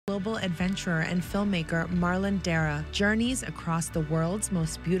global adventurer and filmmaker Marlon Dara journeys across the world's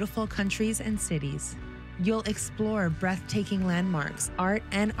most beautiful countries and cities. You'll explore breathtaking landmarks, art,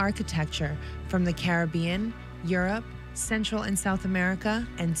 and architecture from the Caribbean, Europe, Central and South America,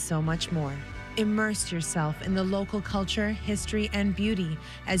 and so much more. Immerse yourself in the local culture, history, and beauty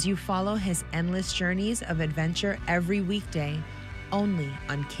as you follow his endless journeys of adventure every weekday, only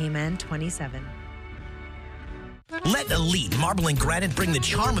on Cayman 27. Let Elite Marble and Granite bring the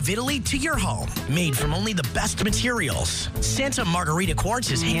charm of Italy to your home. Made from only the best materials, Santa Margherita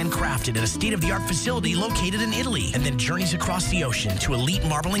Quartz is handcrafted at a state-of-the-art facility located in Italy and then journeys across the ocean to Elite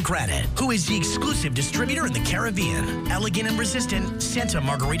Marble and Granite, who is the exclusive distributor in the Caribbean. Elegant and resistant, Santa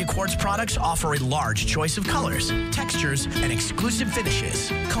Margherita Quartz products offer a large choice of colors, textures, and exclusive finishes.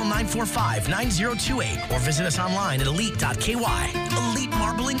 Call 945-9028 or visit us online at elite.ky. Elite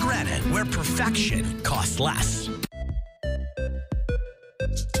Marble and Granite, where perfection costs less.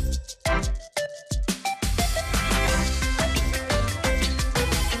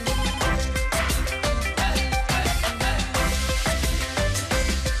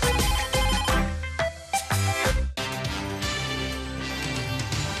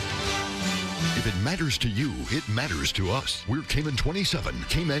 If it matters to you, it matters to us. We're Cayman 27,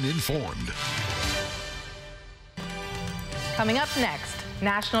 Cayman Informed. Coming up next,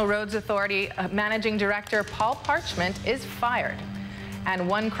 National Roads Authority Managing Director Paul Parchment is fired. And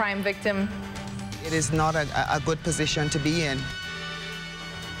one crime victim... It is not a good position to be in.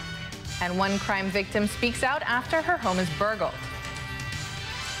 And one crime victim speaks out after her home is burgled.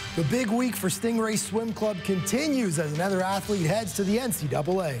 The big week for Stingray Swim Club continues as another athlete heads to the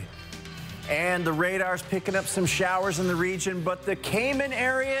NCAA. And the radar's picking up some showers in the region, but the Cayman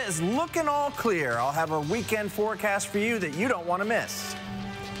area is looking all clear. I'll have a weekend forecast for you that you don't want to miss.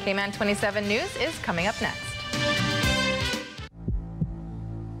 Cayman 27 News is coming up next.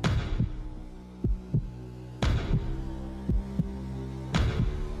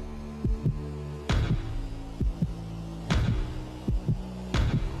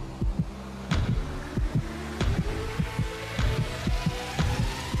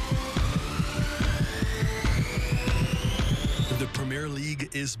 The Premier League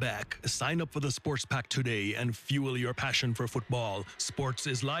is back. Sign up for the Sports Pack today and fuel your passion for football. Sports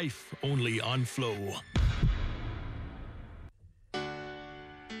is life, only on Flow.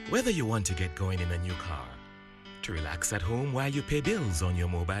 Whether you want to get going in a new car, to relax at home while you pay bills on your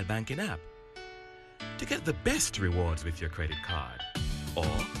mobile banking app, to get the best rewards with your credit card, or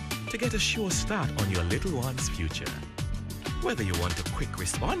to get a sure start on your little one's future. Whether you want a quick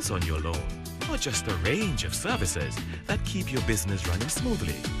response on your loan, or just a range of services that keep your business running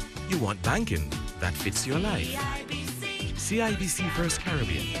smoothly, you want banking that fits your life. CIBC First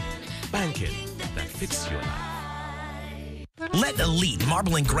Caribbean. Banking that fits your life. Let Elite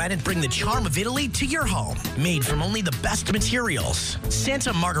Marble and Granite bring the charm of Italy to your home. Made from only the best materials,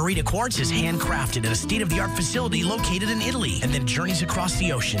 Santa Margherita Quartz is handcrafted at a state-of-the-art facility located in Italy and then journeys across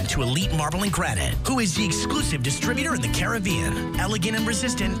the ocean to Elite Marble and Granite, who is the exclusive distributor in the Caribbean. Elegant and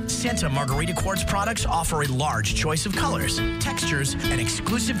resistant, Santa Margherita Quartz products offer a large choice of colors, textures, and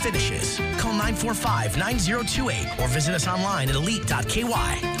exclusive finishes. Call 945-9028 or visit us online at elite.ky.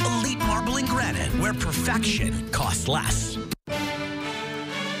 Elite Marble and Granite, where perfection costs less.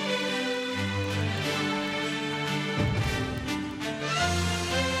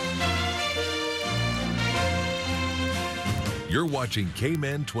 You're watching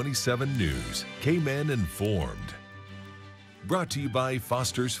Cayman 27 News, Cayman Informed. Brought to you by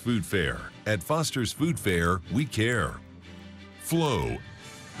Foster's Food Fair. At Foster's Food Fair, we care. Flow.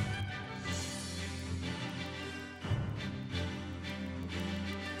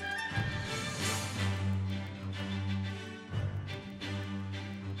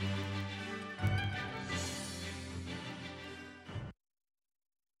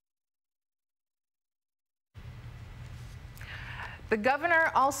 The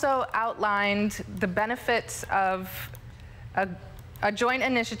governor also outlined the benefits of a joint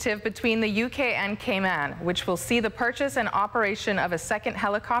initiative between the UK and Cayman, which will see the purchase and operation of a second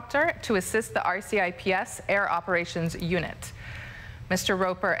helicopter to assist the RCIPS Air Operations Unit. Mr.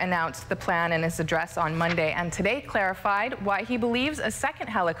 Roper announced the plan in his address on Monday and today clarified why he believes a second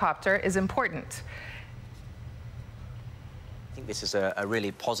helicopter is important. I think this is a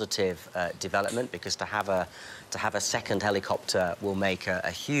really positive development, because to have a second helicopter will make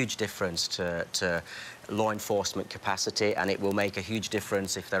a huge difference to law enforcement capacity, and it will make a huge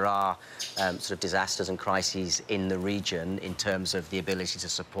difference if there are sort of disasters and crises in the region in terms of the ability to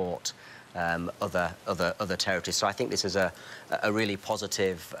support other territories. So I think this is a really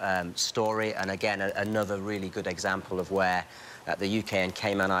positive story, and again another really good example of where the UK and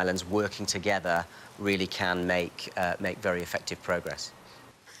Cayman Islands working together really can make very effective progress.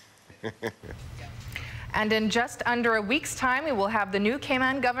 And in just under a week's time, we will have the new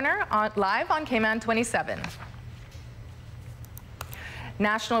Cayman governor live on Cayman 27.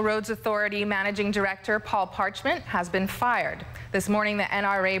 National Roads Authority Managing Director Paul Parchment has been fired. This morning, the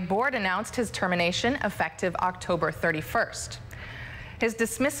NRA board announced his termination effective October 31st. His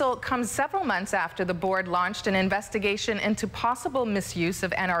dismissal comes several months after the board launched an investigation into possible misuse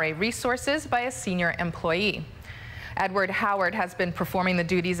of NRA resources by a senior employee. Edward Howard has been performing the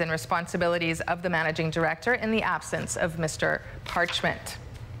duties and responsibilities of the managing director in the absence of Mr. Parchment.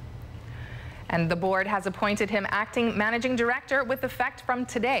 And the board has appointed him acting managing director with effect from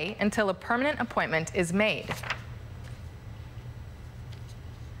today until a permanent appointment is made.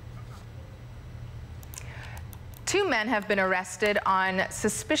 Two men have been arrested on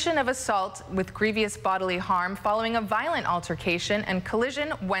suspicion of assault with grievous bodily harm following a violent altercation and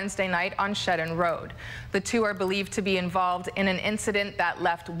collision Wednesday night on Shedden Road. The two are believed to be involved in an incident that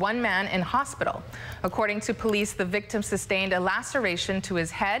left one man in hospital. According to police, the victim sustained a laceration to his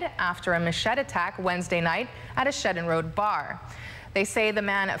head after a machete attack Wednesday night at a Shedden Road bar. They say the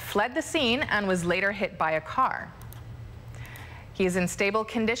man fled the scene and was later hit by a car. He is in stable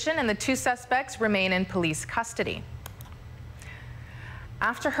condition and the two suspects remain in police custody.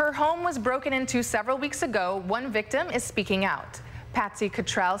 After her home was broken into several weeks ago, one victim is speaking out. Patsy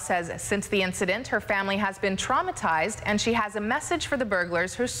Cottrell says since the incident, her family has been traumatized and she has a message for the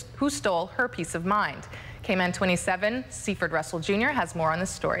burglars who stole her peace of mind. Cayman 27, Seaford Russell Jr. has more on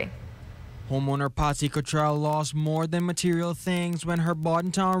this story. Homeowner Patsy Cottrell lost more than material things when her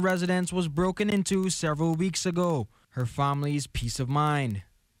Bordentown residence was broken into several weeks ago. Her family's peace of mind.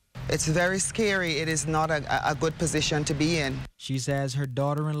 It's very scary. It is not a good position to be in. She says her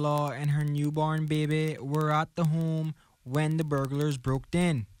daughter-in-law and her newborn baby were at the home when the burglars broke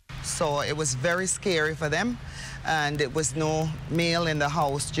in. So it was very scary for them, and it was no male in the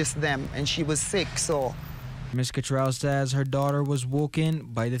house, just them, and she was sick, so. Ms. Cottrell says her daughter was woken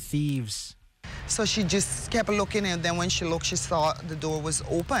by the thieves. So she just kept looking, and then when she looked, she saw the door was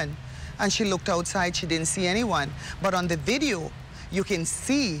open. And she looked outside, she didn't see anyone. But on the video, you can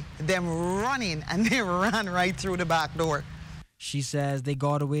see them running, and they ran right through the back door. She says they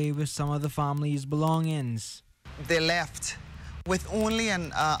got away with some of the family's belongings. They left with only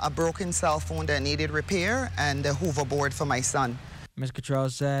a broken cell phone that needed repair and a hoverboard for my son. Ms.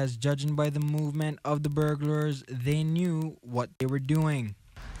 Cottrell says, judging by the movement of the burglars, they knew what they were doing.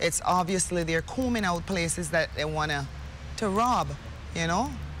 It's obviously they're combing out places that they want to rob, you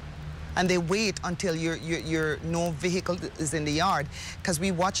know? And they wait until no vehicle is in the yard. Because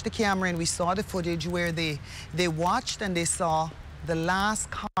we watched the camera and we saw the footage where they watched and they saw the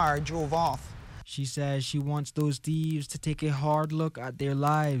last car drove off. She says she wants those thieves to take a hard look at their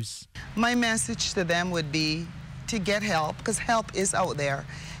lives. My message to them would be to get help, because help is out there.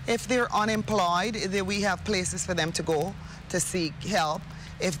 If they're unemployed, we have places for them to go to seek help.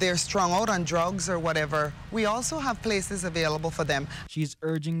 If they're strung out on drugs or whatever, we also have places available for them. She's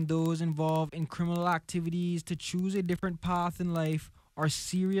urging those involved in criminal activities to choose a different path in life or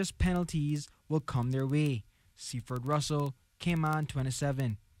serious penalties will come their way. Seaford Russell, Cayman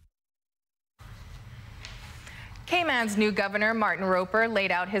 27. Cayman's new governor, Martin Roper,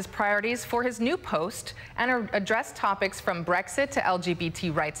 laid out his priorities for his new post and addressed topics from Brexit to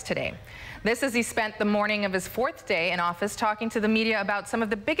LGBT rights today. This as he spent the morning of his fourth day in office talking to the media about some of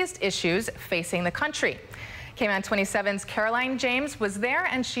the biggest issues facing the country. Cayman 27's Caroline James was there,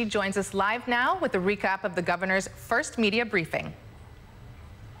 and she joins us live now with a recap of the governor's first media briefing.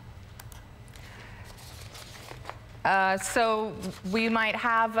 So we might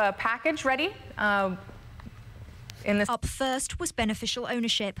have a package ready. Up first was beneficial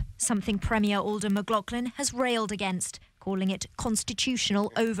ownership, something Premier Alden McLaughlin has railed against, calling it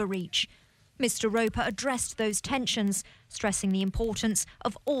constitutional overreach. Mr. Roper addressed those tensions, stressing the importance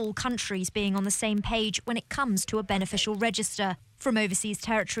of all countries being on the same page when it comes to a beneficial register, from overseas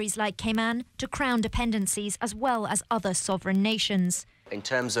territories like Cayman to Crown dependencies as well as other sovereign nations. In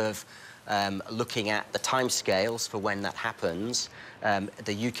terms of looking at the timescales for when that happens,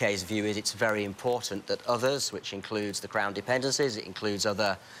 the UK's view is it's very important that others, which includes the Crown dependencies, it includes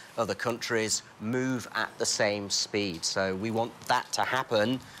other countries, move at the same speed. So we want that to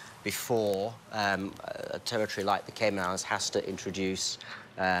happen before a territory like the Cayman Islands has to introduce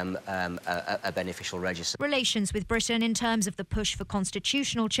a beneficial register. Relations with Britain in terms of the push for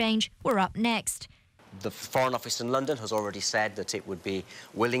constitutional change were up next. The Foreign Office in London has already said that it would be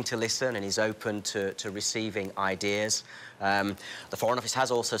willing to listen and is open to receiving ideas. The Foreign Office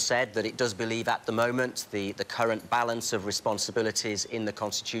has also said that it does believe at the moment the current balance of responsibilities in the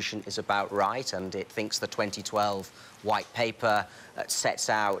Constitution is about right, and it thinks the 2012 White Paper sets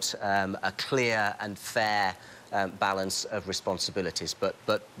out a clear and fair balance of responsibilities.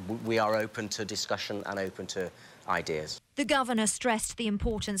 But we are open to discussion and open to ideas. The governor stressed the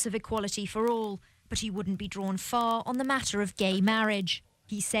importance of equality for all, but he wouldn't be drawn far on the matter of gay marriage.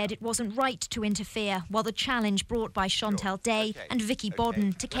 He said it wasn't right to interfere, while the challenge brought by Chantal Day and Vicky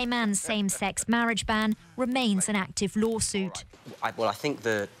Bodden to Cayman's same-sex marriage ban remains an active lawsuit. Well, I think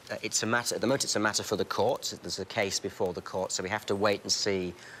it's a matter, at the moment it's a matter for the courts. There's a case before the court, so we have to wait and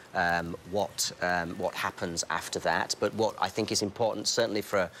see what happens after that. But what I think is important, certainly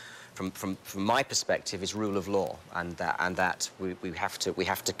from my perspective, is rule of law, and that we have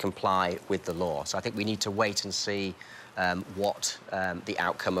to comply with the law. So I think we need to wait and see what the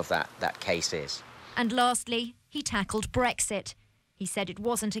outcome of that case is. And lastly, he tackled Brexit. He said it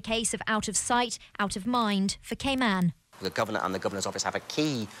wasn't a case of out of sight, out of mind for Cayman. The governor and the governor's office have a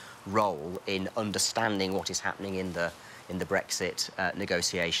key role in understanding what is happening in the Brexit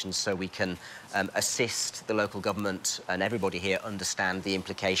negotiations, so we can assist the local government and everybody here understand the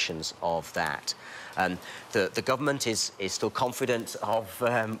implications of that. The government is still confident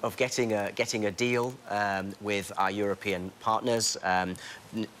of getting a deal with our European partners.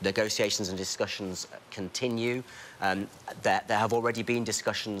 Negotiations and discussions continue. There have already been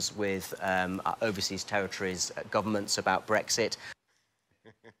discussions with our overseas territories' governments about Brexit.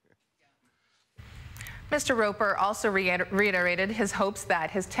 Mr. Roper also reiterated his hopes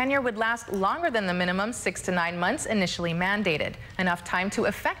that his tenure would last longer than the minimum 6 to 9 months initially mandated, enough time to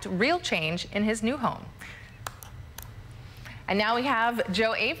effect real change in his new home. And now we have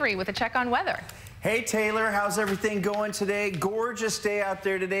Joe Avery with a check on weather. Hey Taylor, how's everything going today? Gorgeous day out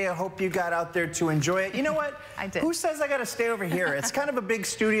there today. I hope you got out there to enjoy it. You know what? I did. Who says I got to stay over here? It's kind of a big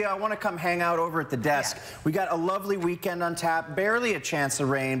studio. I want to come hang out over at the desk. Yeah. We got a lovely weekend on tap, barely a chance of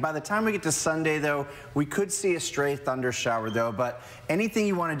rain. By the time we get to Sunday, though, we could see a stray thunder shower, though. But anything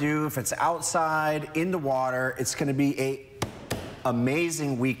you want to do, if it's outside, in the water, it's going to be a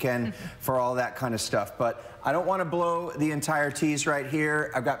amazing weekend for all that kind of stuff. But I don't want to blow the entire tease right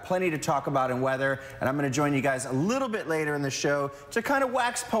here. I've got plenty to talk about in weather, and I'm going to join you guys a little bit later in the show to kind of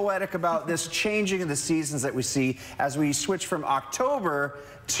wax poetic about this changing of the seasons that we see as we switch from October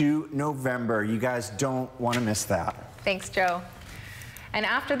to November. You guys don't want to miss that. Thanks, Joe. And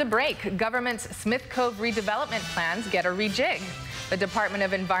after the break, government's Smith Cove redevelopment plans get a rejig. The Department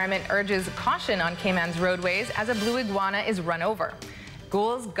of Environment urges caution on Cayman's roadways as a blue iguana is run over.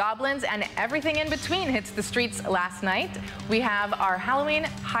 Ghouls, goblins, and everything in between hits the streets last night. We have our Halloween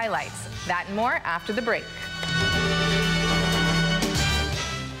highlights. That and more after the break.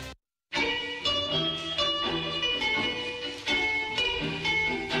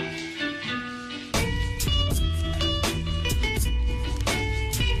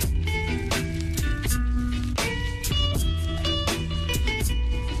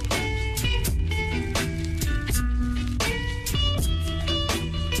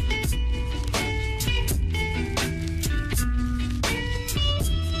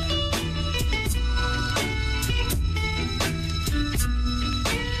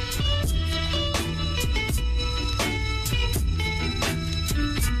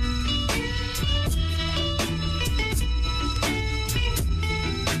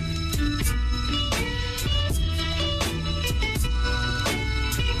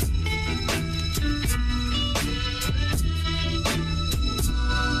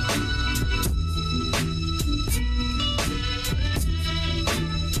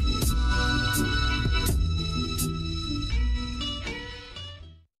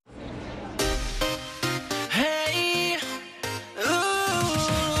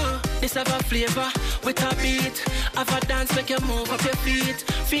 Have a flavor with a beat. Have a dance, make you move up your feet.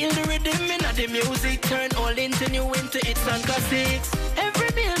 Feel the rhythm in the music. Turn all into new into hits and classics. Every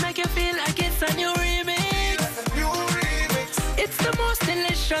meal make you feel like it's a new remix. It's the most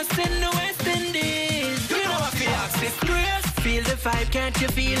delicious in the West Indies. You know what feel it's Grace. Feel the vibe, can't you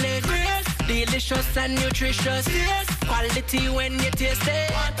feel it? Grace. Delicious and nutritious. Yes. Quality when you taste it.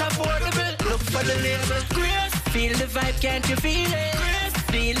 Want affordable? Look for the label. Grace. Feel the vibe, can't you feel it? Grace.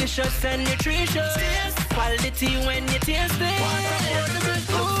 Delicious and nutritious. Yes. Quality when you taste it.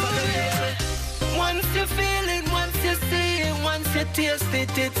 Once you feel it, once you see it, once you taste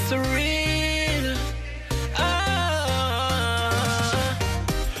it, it's real.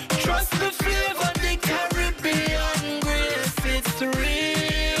 Trust the flavor, the Caribbean grace, it's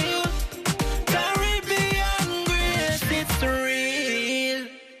real. Caribbean.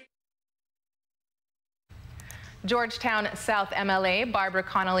 Georgetown South MLA Barbara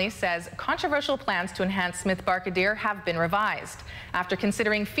Connolly says controversial plans to enhance Smith-Barcadere have been revised after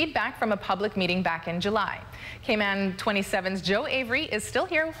considering feedback from a public meeting back in July. Cayman 27's Joe Avery is still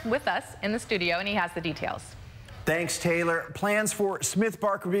here with us in the studio, and he has the details. Thanks, Taylor. Plans for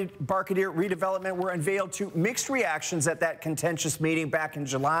Smith-Barcadere redevelopment were unveiled to mixed reactions at that contentious meeting back in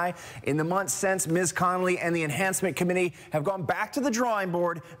July. In the months since, Ms. Connolly and the Enhancement Committee have gone back to the drawing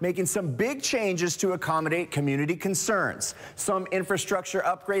board, making some big changes to accommodate community concerns. Some infrastructure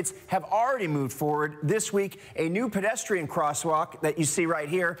upgrades have already moved forward. This week, a new pedestrian crosswalk that you see right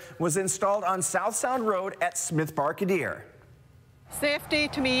here was installed on South Sound Road at Smith-Barcadere. Safety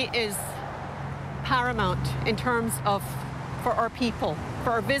to me is paramount in terms of for our people, for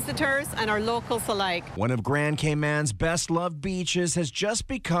our visitors and our locals alike. One of Grand Cayman's best-loved beaches has just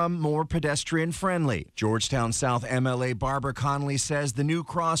become more pedestrian-friendly. Georgetown South MLA Barbara Connolly says the new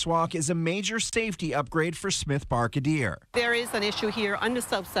crosswalk is a major safety upgrade for Smith-Barcadere. There is an issue here on the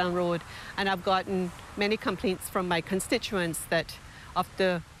South Sound Road, and I've gotten many complaints from my constituents that of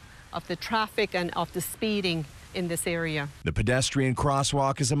the traffic and of the speeding in this area. The pedestrian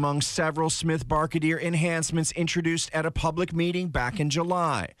crosswalk is among several Smith-Barcadere enhancements introduced at a public meeting back in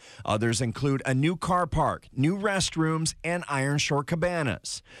July. Others include a new car park, new restrooms, and Iron Shore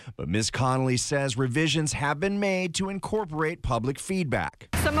cabanas. But Ms. Connolly says revisions have been made to incorporate public feedback.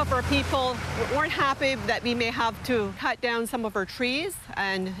 Some of our people weren't happy that we may have to cut down some of our trees,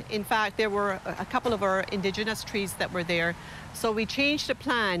 and in fact there were a couple of our indigenous trees that were there. So we changed the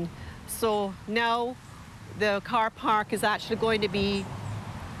plan. So now the car park is actually going to be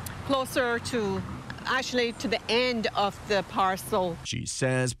closer to the end of the parcel. She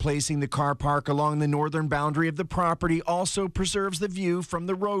says placing the car park along the northern boundary of the property also preserves the view from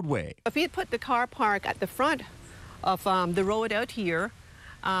the roadway. If we put the car park at the front of the road out here,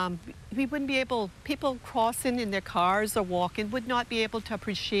 we wouldn't be able, people crossing in their cars or walking would not be able to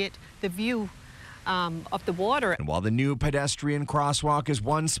appreciate the view of the water. And while the new pedestrian crosswalk is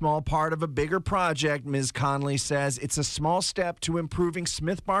one small part of a bigger project, Ms. Connolly says it's a small step to improving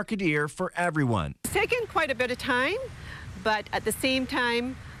Smith-Barcadere for everyone. It's taken quite a bit of time, but at the same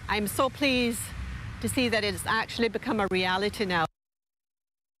time, I'm so pleased to see that it's actually become a reality now.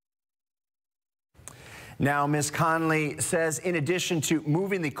 Now, Ms. Connolly says in addition to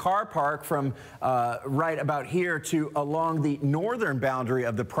moving the car park from right about here to along the northern boundary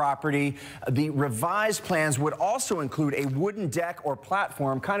of the property, the revised plans would also include a wooden deck or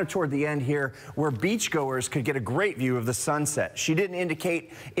platform kind of toward the end here where beachgoers could get a great view of the sunset. She didn't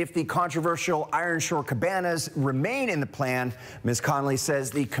indicate if the controversial Iron Shore cabanas remain in the plan. Ms. Connolly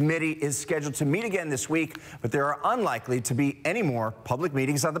says the committee is scheduled to meet again this week, but there are unlikely to be any more public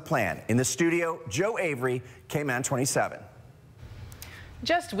meetings on the plan. In the studio, Joe Avery, Cayman 27.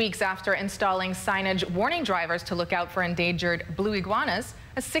 Just weeks after installing signage warning drivers to look out for endangered blue iguanas,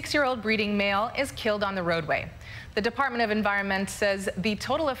 a 6-year-old breeding male is killed on the roadway. The Department of Environment says the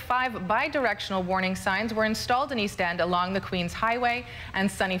total of 5 bi-directional warning signs were installed in East End along the Queens Highway and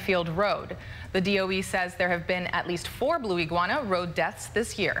Sunnyfield Road. The DOE says there have been at least 4 blue iguana road deaths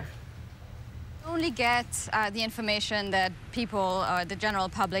this year. Only get the information that people, the general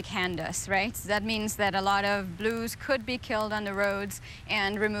public, hand us, right? So that means that a lot of blues could be killed on the roads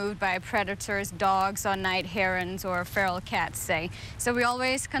and removed by predators, dogs or night herons or feral cats, say. So we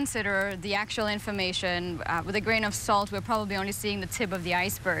always consider the actual information with a grain of salt. We're probably only seeing the tip of the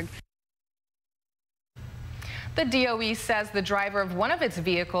iceberg. The DOE says the driver of one of its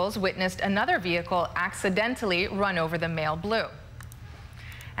vehicles witnessed another vehicle accidentally run over the male blue.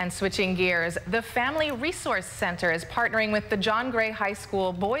 And switching gears, the Family Resource Center is partnering with the John Gray High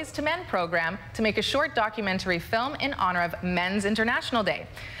School Boys to Men program to make a short documentary film in honor of Men's International Day.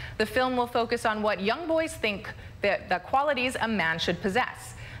 The film will focus on what young boys think the qualities a man should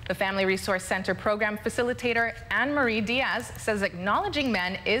possess. The Family Resource Center program facilitator Anne-Marie Diaz says acknowledging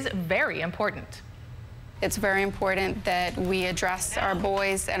men is very important. It's very important that we address our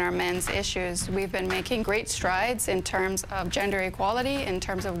boys' and our men's issues. We've been making great strides in terms of gender equality, in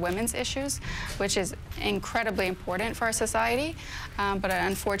terms of women's issues, which is incredibly important for our society. But an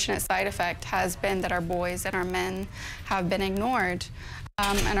unfortunate side effect has been that our boys and our men have been ignored.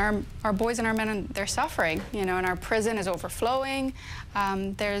 And our boys and our men, they're suffering, you know, and our prison is overflowing.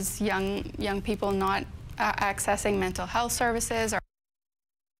 There's young people not accessing mental health services.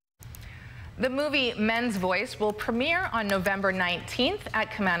 The movie Men's Voice will premiere on November 19th at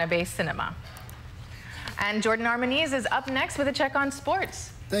Camana Bay Cinema. And Jordan Armaniz is up next with a check on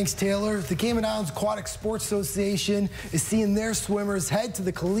sports. Thanks, Taylor. The Cayman Islands Aquatic Sports Association is seeing their swimmers head to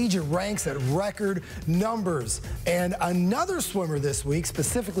the collegiate ranks at record numbers. And another swimmer this week,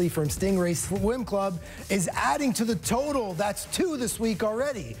 specifically from Stingray Swim Club, is adding to the total. That's 2 this week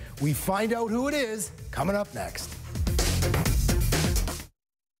already. We find out who it is coming up next.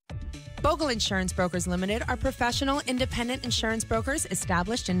 Bogle Insurance Brokers Limited are professional, independent insurance brokers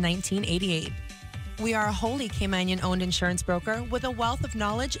established in 1988. We are a wholly Caymanian-owned insurance broker with a wealth of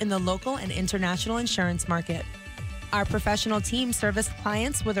knowledge in the local and international insurance market. Our professional team service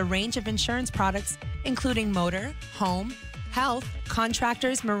clients with a range of insurance products, including motor, home, health,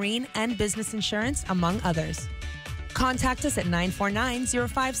 contractors, marine, and business insurance, among others. Contact us at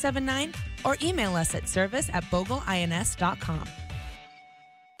 949-0579 or email us at service@bogleins.com.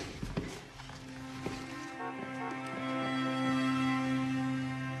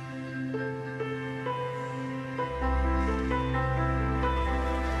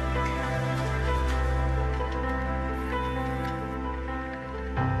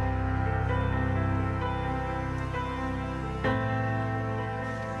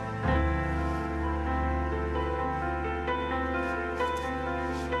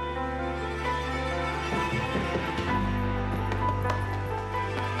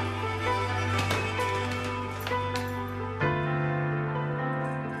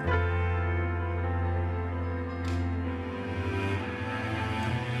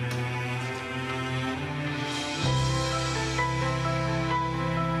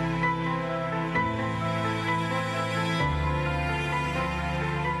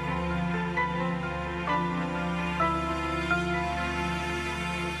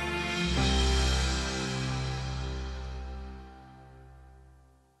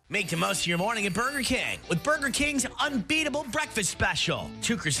 Make the most of your morning at Burger King with Burger King's unbeatable breakfast special.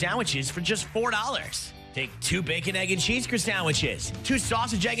 2 croissants for just $4. Take 2 bacon, egg, and cheese croissants, 2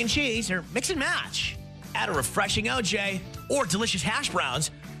 sausage, egg, and cheese, or mix and match. Add a refreshing OJ or delicious hash browns,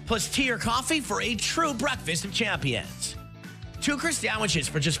 plus tea or coffee for a true breakfast of champions. 2 croissants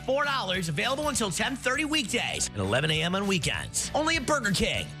for just $4, available until 10:30 weekdays and 11 a.m. on weekends. Only at Burger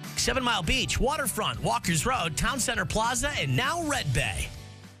King, 7 Mile Beach, Waterfront, Walkers Road, Town Center Plaza, and now Red Bay.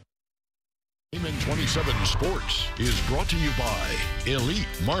 Cayman 27 Sports is brought to you by Elite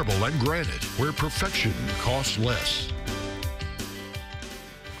Marble and Granite, where perfection costs less.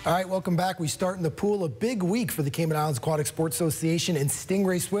 All right, welcome back. We start in the pool. A big week for the Cayman Islands Aquatic Sports Association and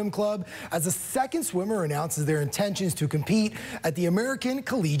Stingray Swim Club as a second swimmer announces their intentions to compete at the American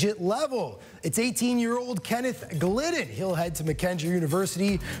collegiate level. It's 18-year-old Kenneth Glidden. He'll head to McKendree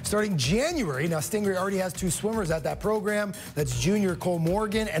University starting January. Now, Stingray already has 2 swimmers at that program. That's junior Cole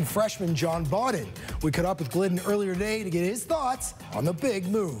Morgan and freshman John Bodden. We caught up with Glidden earlier today to get his thoughts on the big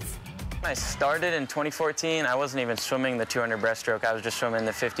move. I started in 2014. I wasn't even swimming the 200 breaststroke. I was just swimming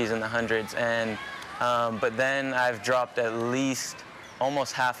the 50s and the 100s. And but then I've dropped at least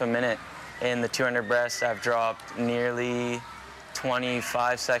almost half a minute in the 200 breast. I've dropped nearly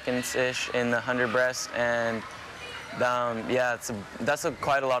 25 seconds-ish in the 100 breast. And yeah, that's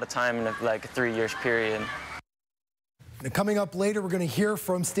quite a lot of time in like a 3 years period. Now, coming up later, we're going to hear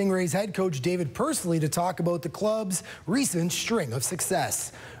from Stingray's head coach David Pursley to talk about the club's recent string of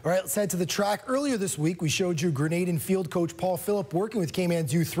success. All right, let's head to the track. Earlier this week, we showed you Grenadian field coach Paul Phillip working with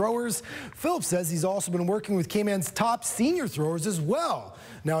Cayman's youth throwers. Phillip says he's also been working with Cayman's top senior throwers as well.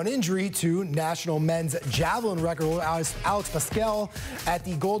 Now, an injury to national men's javelin record holder Alex Pascal at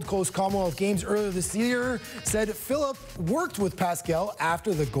the Gold Coast Commonwealth Games earlier this year said Phillip worked with Pascal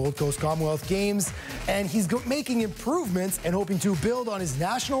after the Gold Coast Commonwealth Games, and he's making improvements and hoping to build on his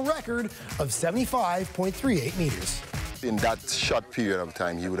national record of 75.38 meters. In that short period of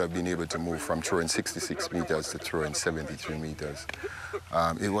time, he would have been able to move from throwing 66 meters to throwing 73 meters.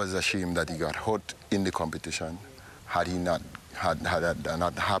 It was a shame that he got hurt in the competition. Had that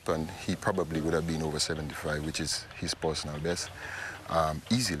not happened, he probably would have been over 75, which is his personal best,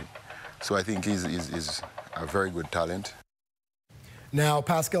 easily. So I think he's a very good talent. Now,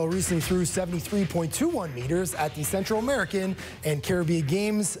 Pascal recently threw 73.21 meters at the Central American and Caribbean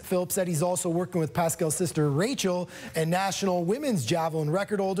Games. Phillip said he's also working with Pascal's sister Rachel and national women's javelin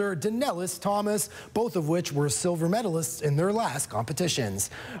record holder Danellis Thomas, both of which were silver medalists in their last competitions.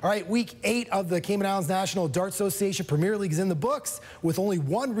 All right, week 8 of the Cayman Islands National Dart Association Premier League is in the books with only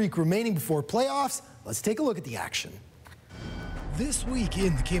 1 week remaining before playoffs. Let's take a look at the action. This week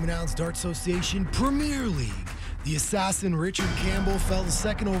in the Cayman Islands Dart Association Premier League, the assassin Richard Campbell fell to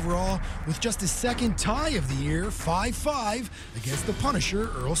 2nd overall with just his 2nd tie of the year, 5-5, against the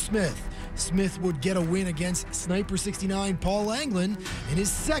Punisher Earl Smith. Smith would get a win against Sniper 69 Paul Anglin in his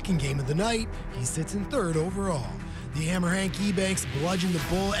 2nd game of the night. He sits in 3rd overall. The Hammer Hank Ebanks bludgeoned the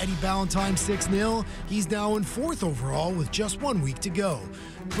Bull Eddie Ballantyne 6-0. He's now in 4th overall with just 1 week to go.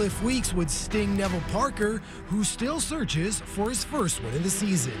 Cliff Weeks would sting Neville Parker, who still searches for his first win of the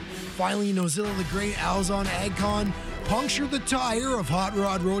season. Finally, Nozilla the Great Alzon Agcon punctured the tire of Hot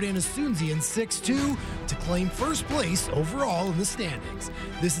Rod Rodan Asunzi in 6-2 to claim first place overall in the standings.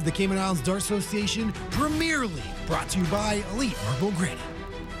 This is the Cayman Islands Dart Association Premier League, brought to you by Elite Marble and Granite.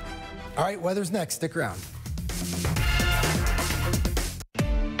 All right, weather's next. Stick around.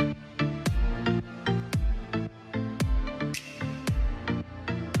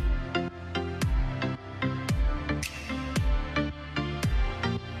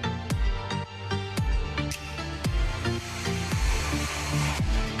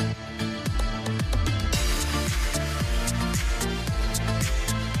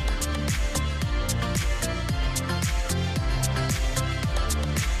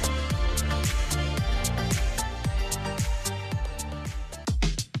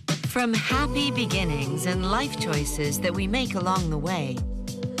 From happy beginnings and life choices that we make along the way,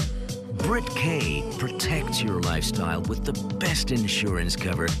 Brit K protects your lifestyle with the best insurance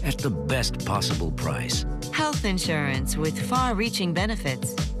cover at the best possible price. health insurance with far-reaching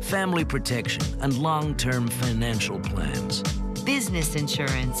benefits, Family protection and long-term financial plans. business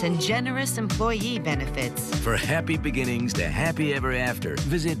insurance and generous employee benefits. For happy beginnings to happy ever after,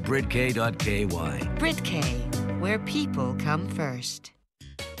 visit BritK.ky. BritK, where people come first.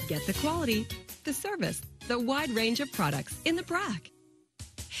 Get the quality, the service, the wide range of products in the BRAC.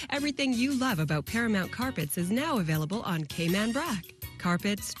 Everything you love about Paramount Carpets is now available on Cayman BRAC.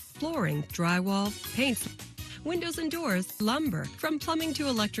 Carpets, flooring, drywall, paints, windows and doors, lumber, from plumbing to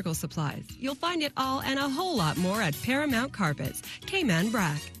electrical supplies. You'll find it all and a whole lot more at Paramount Carpets, Cayman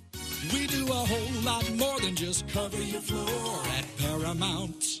BRAC. We do a whole lot more than just cover your floor at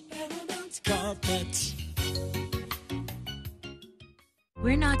Paramount Carpets.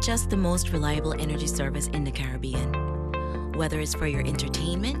 We're not just the most reliable energy service in the Caribbean. Whether it's for your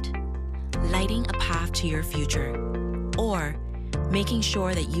entertainment, lighting a path to your future, or making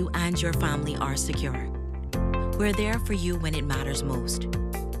sure that you and your family are secure, we're there for you when it matters most.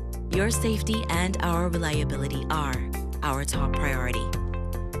 Your safety and our reliability are our top priority.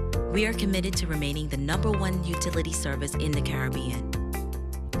 We are committed to remaining the #1 utility service in the Caribbean.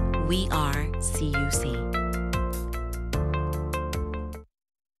 We are CUC.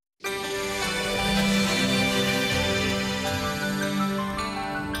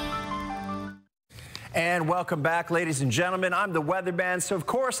 And welcome back, ladies and gentlemen. I'm the weatherman, so of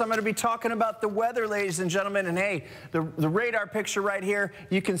course I'm going to be talking about the weather, ladies and gentlemen. And hey, the radar picture right here,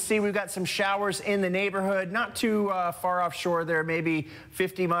 you can see we've got some showers in the neighborhood, not too far offshore there, maybe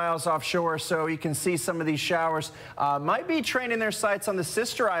 50 miles offshore, so you can see some of these showers. Might be training their sights on the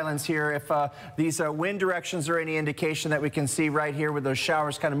sister islands here if these wind directions are any indication that we can see right here with those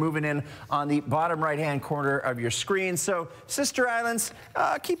showers kind of moving in on the bottom right-hand corner of your screen. So sister islands,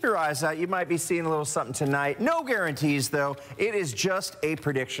 keep your eyes out. You might be seeing a little something tonight. No guarantees, though. It is just a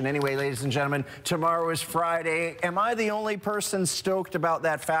prediction. Anyway, ladies and gentlemen, tomorrow is Friday. Am I the only person stoked about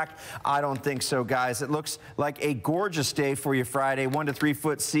that fact? I don't think so, guys. It looks like a gorgeous day for you Friday. 1 to 3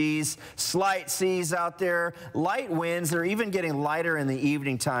 foot seas, slight seas out there, light winds. They're even getting lighter in the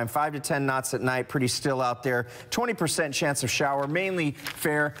evening time, 5 to 10 knots at night, pretty still out there. 20% chance of shower, mainly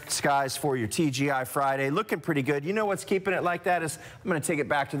fair skies for your TGI Friday. Looking pretty good. You know what's keeping it like that is, I'm going to take it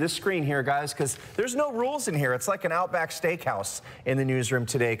back to this screen here, guys, because there's no rules in here. It's like an Outback Steakhouse in the newsroom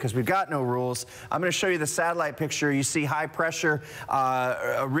today because we've got no rules. I'm going to show you the satellite picture. You see high pressure,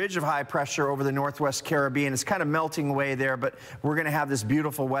 a ridge of high pressure over the Northwest Caribbean. It's kind of melting away there, but we're going to have this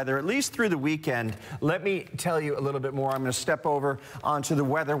beautiful weather, at least through the weekend. Let me tell you a little bit more. I'm going to step over onto the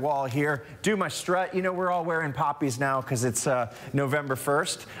weather wall here, do my strut. You know, we're all wearing poppies now because it's November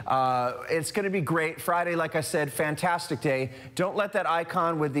 1st. It's going to be great. Friday, like I said, fantastic day. Don't let that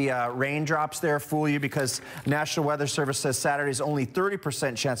icon with the raindrops there fool you, because National Weather Service says Saturday's only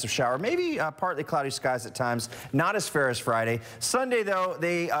 30% chance of shower, maybe partly cloudy skies at times, not as fair as Friday. Sunday, though,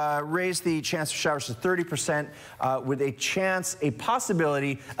 they raised the chance of showers to 30% with a chance, a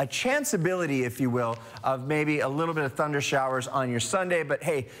possibility, a chanceability, if you will, of maybe a little bit of thunder showers on your Sunday. But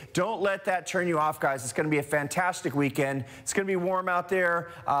hey, don't let that turn you off, guys. It's going to be a fantastic weekend. It's going to be warm out there,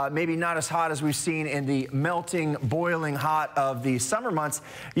 maybe not as hot as we've seen in the melting, boiling hot of the summer months.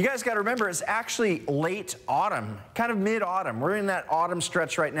 You guys got to remember, it's actually late autumn, kind of mid-autumn. We're in that autumn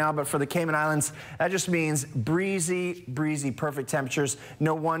stretch right now, but for the Cayman Islands, that just means breezy, perfect temperatures.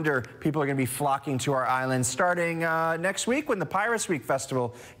 No wonder people are going to be flocking to our islands starting next week when the Pirates Week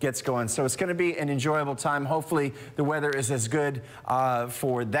Festival gets going. So it's going to be an enjoyable time. Hopefully the weather is as good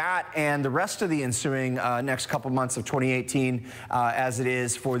for that and the rest of the ensuing next couple months of 2018 as it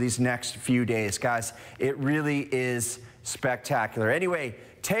is for these next few days. Guys, it really is spectacular. Anyway,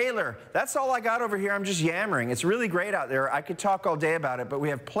 Taylor, that's all I got over here. I'm just yammering. It's really great out there. I could talk all day about it, but we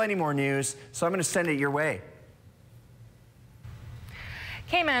have plenty more news, so I'm going to send it your way.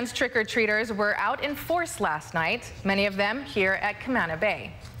 Cayman's trick-or-treaters were out in force last night, many of them here at Camana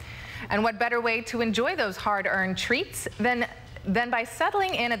Bay. And what better way to enjoy those hard-earned treats than by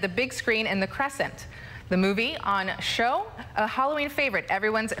settling in at the big screen in the Crescent. The movie on show, a Halloween favorite,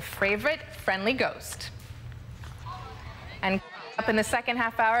 everyone's favorite Friendly Ghost. And up in the second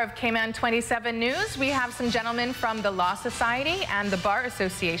half hour of Cayman 27 News, we have some gentlemen from the Law Society and the Bar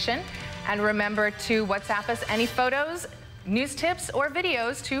Association. And remember to WhatsApp us any photos, news tips, or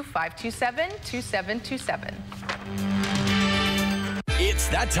videos to 527-2727. It's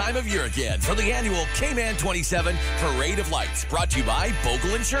that time of year again for the annual Cayman 27 Parade of Lights, brought to you by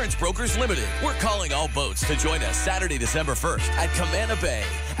Bogle Insurance Brokers Limited. We're calling all boats to join us Saturday, December 1st at Camana Bay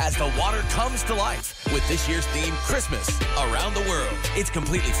as the water comes to life with this year's theme, Christmas Around the World. It's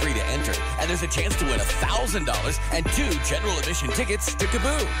completely free to enter, and there's a chance to win $1,000 and 2 general admission tickets to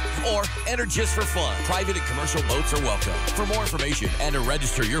Kaboom. Or enter just for fun. Private and commercial boats are welcome. For more information and to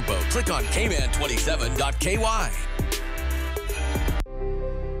register your boat, click on cayman27.ky.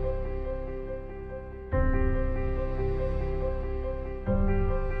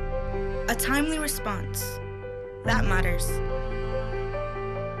 A timely response. That matters.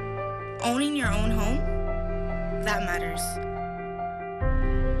 Owning your own home. That matters.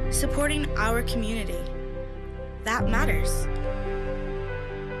 Supporting our community. That matters.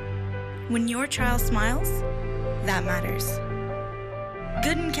 When your child smiles, that matters.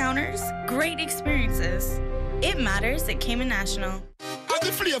 Good encounters, great experiences. It matters at Cayman National.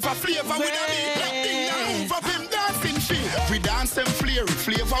 Flavor with a beat. Move up him dancing feet. We dance them flavor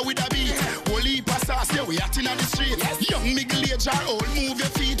with a beat. Holy sauce, yeah, we acting on the street. Young, middle age, or old, move your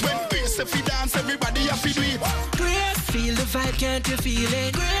feet. When Grace, if we dance, everybody have to do it. Grace, feel the vibe, can't you feel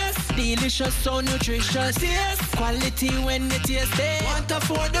it? Grace, delicious, so nutritious. Yes, quality when you taste it. Want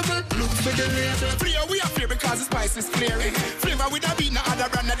affordable, look for the label. Flavor we are flavor because the spice is flaring. Flavor with a beat, no other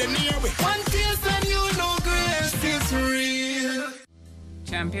brand of the near way. One taste and you know Grace is real.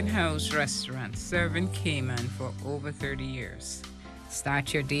 Champion House Restaurant, serving Cayman for over 30 years.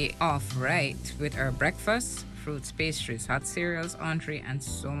 Start your day off right with our breakfast, fruits, pastries, hot cereals, entree, and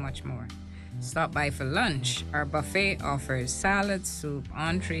so much more. Stop by for lunch. Our buffet offers salads, soup,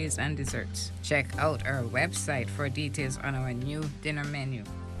 entrees, and desserts. Check out our website for details on our new dinner menu.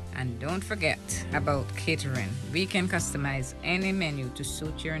 And don't forget about catering. We can customize any menu to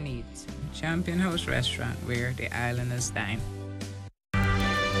suit your needs. Champion House Restaurant, where the islanders dine.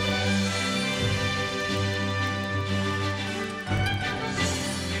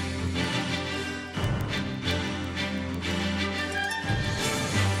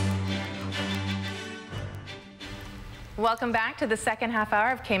 Welcome back to the second half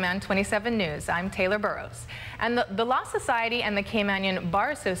hour of Cayman 27 News. I'm Taylor Burrows. And the Law Society and the Caymanian Bar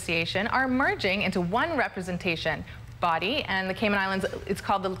Association are merging into one representation body, and the Cayman Islands, it's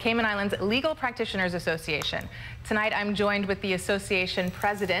called the Cayman Islands Legal Practitioners Association. Tonight I'm joined with the association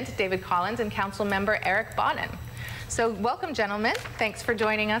president, David Collins, and council member Eric Bodden. So welcome, gentlemen. Thanks for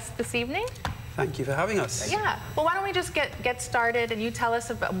joining us this evening. Thank you for having us. Yeah. Well, why don't we just get started and you tell us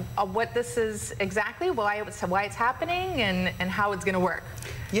about what this is exactly, why it's happening, and how it's going to work.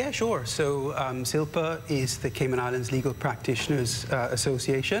 Yeah, sure. So CILPA is the Cayman Islands Legal Practitioners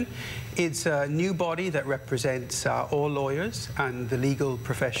Association. It's a new body that represents all lawyers and the legal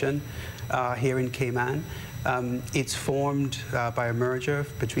profession here in Cayman. It's formed by a merger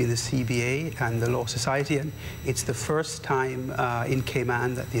between the CBA and the Law Society, and it's the first time in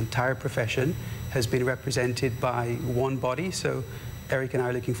Cayman that the entire profession has been represented by one body. So Eric and I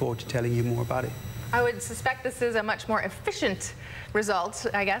are looking forward to telling you more about it. I would suspect this is a much more efficient result,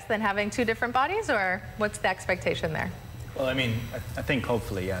 I guess, than having two different bodies, or what's the expectation there? Well, I mean, I think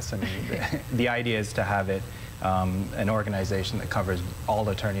hopefully, yes. I mean, the idea is to have it an organization that covers all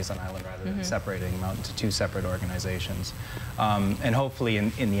attorneys on island rather than separating them out into two separate organizations. And hopefully,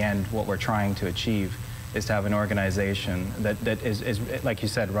 in the end, what we're trying to achieve is to have an organization that is, like you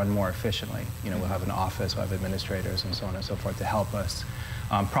said, run more efficiently. You know, we'll have an office, we'll have administrators, and so on and so forth to help us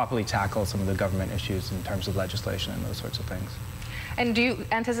properly tackle some of the government issues in terms of legislation and those sorts of things. And do you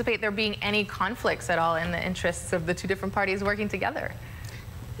anticipate there being any conflicts at all in the interests of the two different parties working together?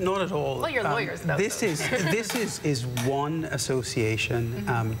 Not at all. Well, you're lawyers, though. This is one association,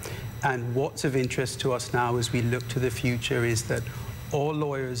 and what's of interest to us now as we look to the future is that all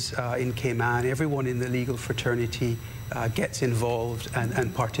lawyers in Cayman, everyone in the legal fraternity gets involved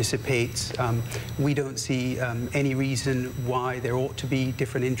and participates. We don't see any reason why there ought to be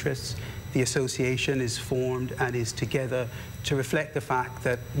different interests. The association is formed and is together to reflect the fact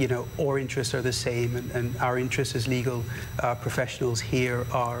that, you know, our interests are the same, and our interests as legal professionals here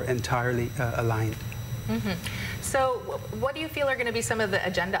are entirely aligned. So what do you feel are going to be some of the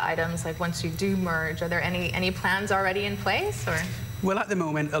agenda items, like once you do merge? Are there any plans already in place, or? Well, at the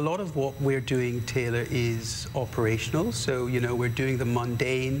moment, a lot of what we're doing, Taylor, is operational. So, you know, we're doing the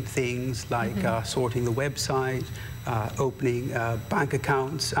mundane things like sorting the website, opening bank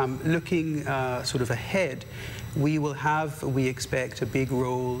accounts. Looking sort of ahead, we expect a big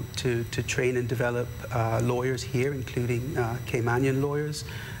role to train and develop lawyers here, including Caymanian lawyers.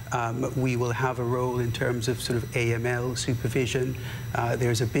 We will have a role in terms of sort of AML supervision.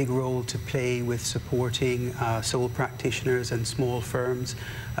 There's a big role to play with supporting sole practitioners and small firms.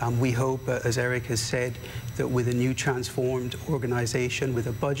 We hope, as Eric has said, that with a new transformed organization with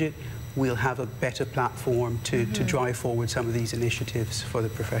a budget, we'll have a better platform to drive forward some of these initiatives for the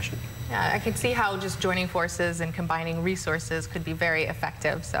profession. Yeah, I can see how just joining forces and combining resources could be very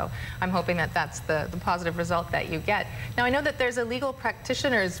effective. So I'm hoping that that's the positive result that you get. Now, I know that there's a legal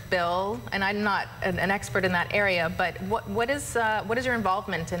practitioners bill, and I'm not an expert in that area, but what is your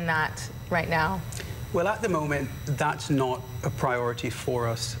involvement in that right now? Well, at the moment, that's not a priority for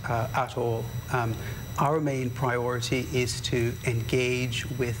us at all. Our main priority is to engage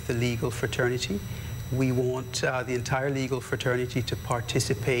with the legal fraternity. We want the entire legal fraternity to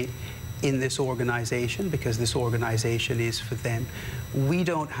participate in this organization because this organization is for them. We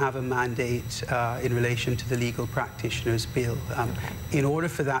don't have a mandate in relation to the legal practitioners bill. In order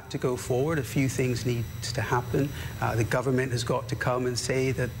for that to go forward, a few things need to happen. The government has got to come and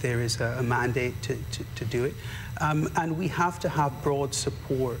say that there is a mandate to do it. And we have to have broad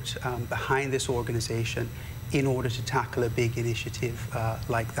support behind this organization in order to tackle a big initiative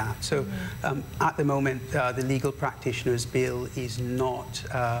like that. So at the moment, the legal practitioners bill is not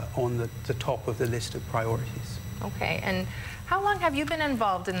on the top of the list of priorities. Okay, and how long have you been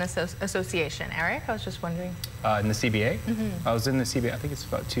involved in this association, Eric? I was just wondering. In the CBA? I was in the CBA, I think it's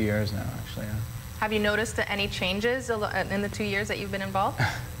about 2 years now, actually. Yeah. Have you noticed any changes in the 2 years that you've been involved?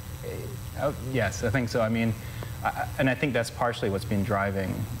 Yes, I think so. I mean, and I think that's partially what's been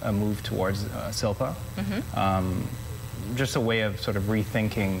driving a move towards SILPA. Just a way of sort of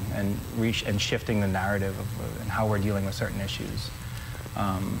rethinking and shifting the narrative of and how we're dealing with certain issues.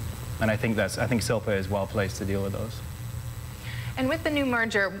 And I think SILPA is well placed to deal with those. And with the new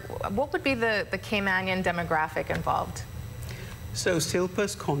merger, what would be the Caymanian demographic involved? So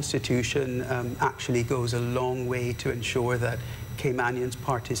SILPA's constitution actually goes a long way to ensure that Caymanians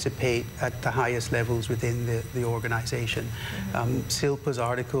participate at the highest levels within the organization. SILPA's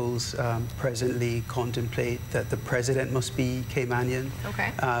articles presently contemplate that the president must be Caymanian.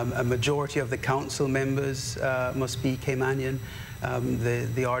 Okay. A majority of the council members must be Caymanian.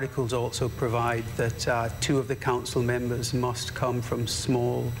 The articles also provide that 2 of the council members must come from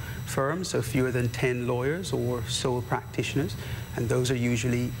small firms, so fewer than 10 lawyers or sole practitioners, and those are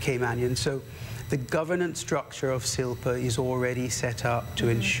usually Caymanian. So the governance structure of SILPA is already set up to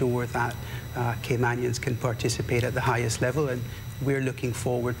ensure that Caymanians can participate at the highest level, and we're looking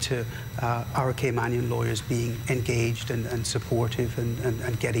forward to our Caymanian lawyers being engaged and supportive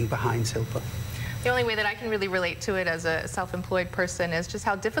and getting behind SILPA. The only way that I can really relate to it as a self-employed person is just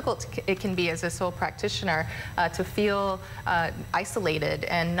how difficult it can be as a sole practitioner to feel isolated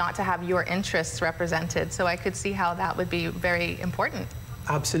and not to have your interests represented. So I could see how that would be very important.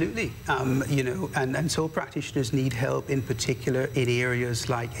 Absolutely. You know, and sole practitioners need help in particular in areas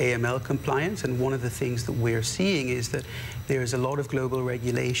like AML compliance, and one of the things that we're seeing is that there's a lot of global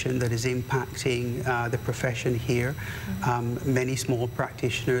regulation that is impacting the profession here. Many small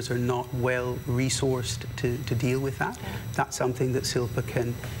practitioners are not well resourced to deal with that. That's something that SILPA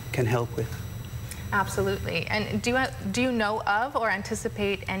can help with. Absolutely. And do you know of or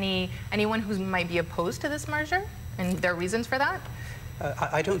anticipate anyone who might be opposed to this merger and their reasons for that?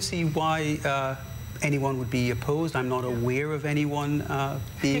 I don't see why anyone would be opposed. I'm not aware of anyone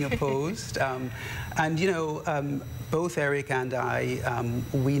being opposed. And, you know, both Eric and I,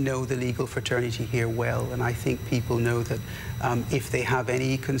 we know the legal fraternity here well, and I think people know that if they have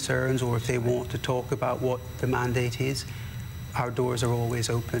any concerns or if they want to talk about what the mandate is, our doors are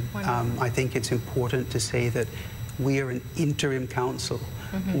always open. I think it's important to say that We are an interim council,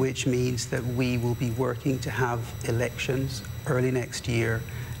 which means that we will be working to have elections early next year,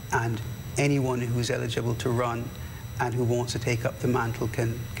 and anyone who's eligible to run and who wants to take up the mantle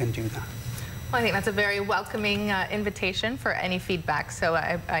can do that. Well, I think that's a very welcoming invitation for any feedback. So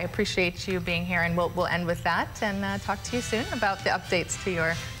I appreciate you being here, and we'll end with that and talk to you soon about the updates to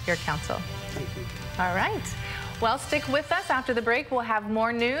your council. Thank you. All right. Well, stick with us. After the break, we'll have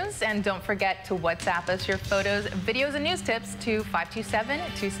more news. And don't forget to WhatsApp us your photos, videos, and news tips to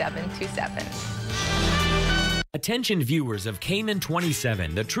 527-2727. Attention viewers of Cayman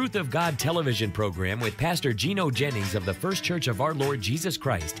 27, the Truth of God television program with Pastor Gino Jennings of the First Church of Our Lord Jesus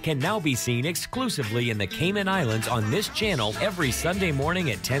Christ can now be seen exclusively in the Cayman Islands on this channel every Sunday morning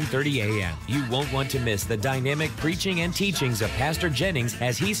at 10:30 a.m. You won't want to miss the dynamic preaching and teachings of Pastor Jennings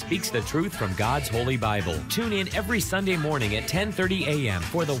as he speaks the truth from God's Holy Bible. Tune in every Sunday morning at 10:30 a.m.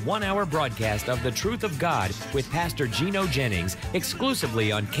 for the 1-hour broadcast of the Truth of God with Pastor Gino Jennings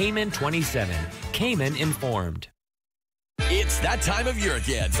exclusively on Cayman 27. Cayman Informed. It's that time of year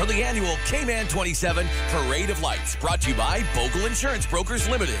again for the annual Cayman 27 Parade of Lights, brought to you by Bogle Insurance Brokers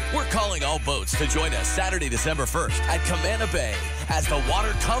Limited. We're calling all boats to join us Saturday, December 1st at Cayman Bay as the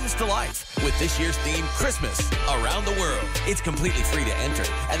water comes to life with this year's theme, Christmas Around the World. It's completely free to enter,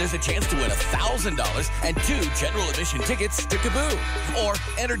 and there's a chance to win $1,000 and 2 general admission tickets to Kaboo. Or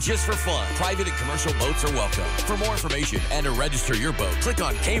enter just for fun. Private and commercial boats are welcome. For more information and to register your boat, click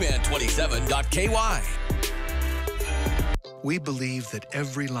on cayman27.ky. We believe that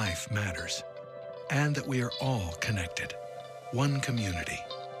every life matters and that we are all connected. One community,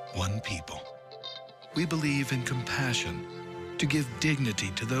 one people. We believe in compassion to give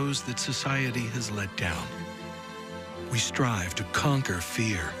dignity to those that society has let down. We strive to conquer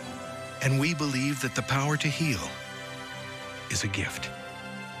fear, and we believe that the power to heal is a gift.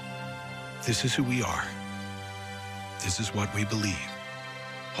 This is who we are. This is what we believe.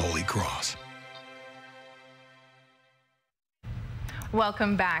 Holy Cross.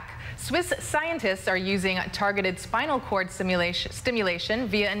 Welcome back. Swiss scientists are using targeted spinal cord stimulation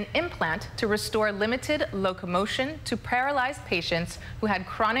via an implant to restore limited locomotion to paralyzed patients who had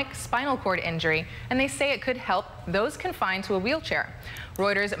chronic spinal cord injury, and they say it could help those confined to a wheelchair.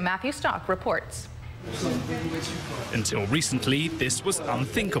 Reuters' Matthew Stock reports. Until recently, this was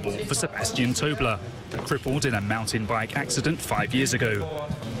unthinkable for Sebastian Tobler, crippled in a mountain bike accident 5 years ago.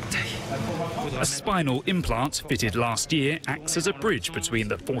 A spinal implant fitted last year acts as a bridge between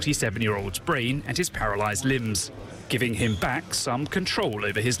the 47-year-old's brain and his paralyzed limbs, giving him back some control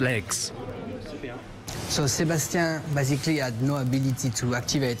over his legs. So Sebastian basically had no ability to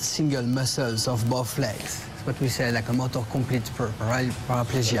activate single muscles of both legs. It's what we say like a motor complete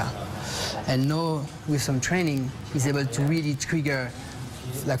paraplegia. And now with some training, he's able to really trigger,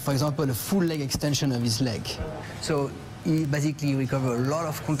 like for example, a full leg extension of his leg. So he basically recovered a lot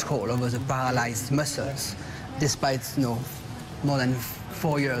of control over the paralyzed muscles, despite more than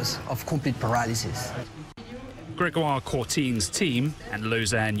 4 years of complete paralysis. Gregoire Courtine's team and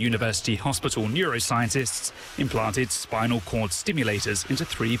Lausanne University Hospital neuroscientists implanted spinal cord stimulators into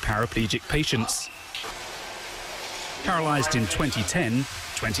 3 paraplegic patients. Paralysed in 2010,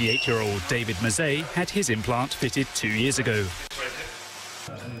 28-year-old David Mazet had his implant fitted 2 years ago.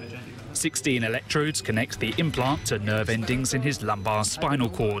 16 electrodes connect the implant to nerve endings in his lumbar spinal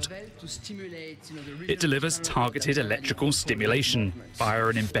cord. It delivers targeted electrical stimulation via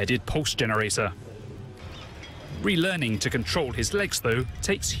an embedded pulse generator. Relearning to control his legs, though,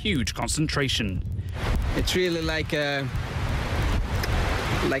 takes huge concentration. It's really like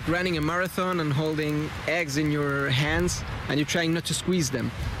running a marathon and holding eggs in your hands, and you're trying not to squeeze them.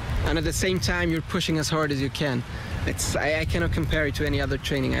 And at the same time, you're pushing as hard as you can. I cannot compare it to any other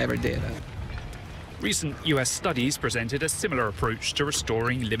training I ever did. Recent US studies presented a similar approach to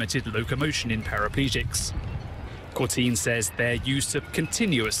restoring limited locomotion in paraplegics. Courtine says their use of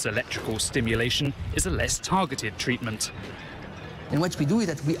continuous electrical stimulation is a less targeted treatment. And what we do is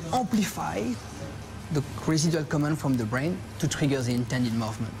that we amplify the residual command from the brain to trigger the intended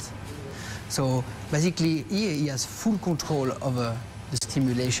movement. So basically, here he has full control over the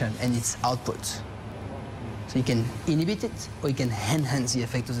stimulation and its output. So you can inhibit it, or you can enhance the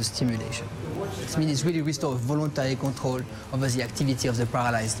effect of the stimulation. This means it really restores voluntary control over the activity of the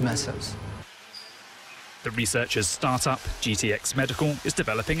paralyzed muscles. The researchers' startup, GTX Medical, is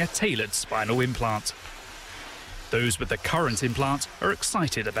developing a tailored spinal implant. Those with the current implant are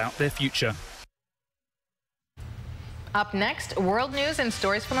excited about their future. Up next, world news and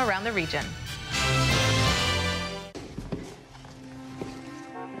stories from around the region.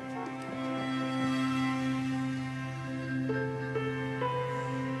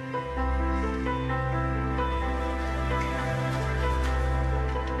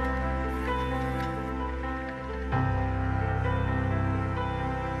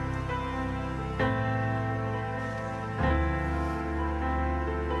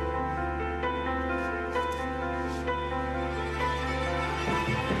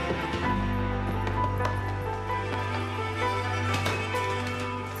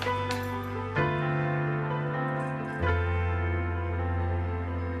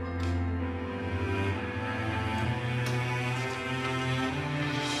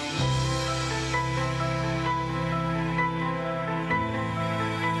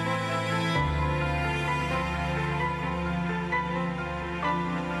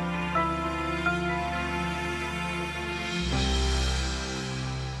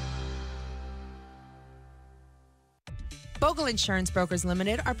 Bogle Insurance Brokers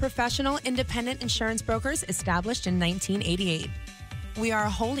Limited are professional, independent insurance brokers established in 1988. We are a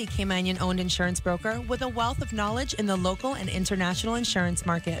wholly Caymanian-owned insurance broker with a wealth of knowledge in the local and international insurance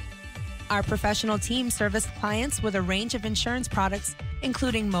market. Our professional team service clients with a range of insurance products,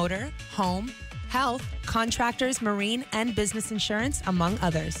 including motor, home, health, contractors, marine, and business insurance, among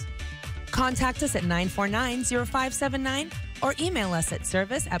others. Contact us at 949-0579 or email us at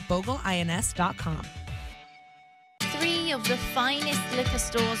service@bogleins.com. 3 of the finest liquor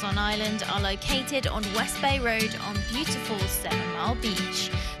stores on Ireland are located on West Bay Road on beautiful 7 Mile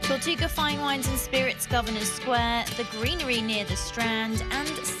Beach. Tortuga Fine Wines and Spirits, Governors Square, the greenery near the Strand, and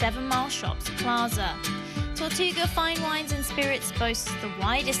 7 Mile Shops Plaza. Tortuga Fine Wines and Spirits boasts the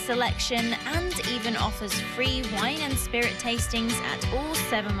widest selection and even offers free wine and spirit tastings at all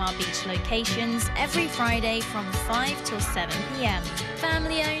 7 Mile Beach locations every Friday from 5 till 7 p.m.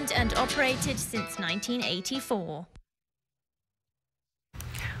 Family owned and operated since 1984.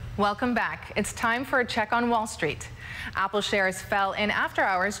 Welcome back. It's time for a check on Wall Street. Apple shares fell in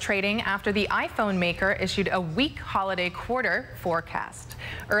after-hours trading after the iPhone maker issued a weak holiday quarter forecast.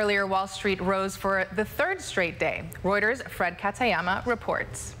 Earlier, Wall Street rose for the 3rd straight day. Reuters' Fred Katayama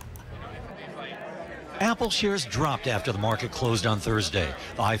reports. Apple shares dropped after the market closed on Thursday.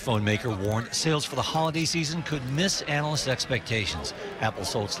 The iPhone maker warned sales for the holiday season could miss analyst expectations. Apple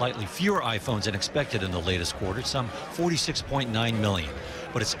sold slightly fewer iPhones than expected in the latest quarter, some 46.9 million.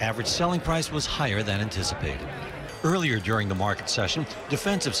 But its average selling price was higher than anticipated. Earlier during the market session,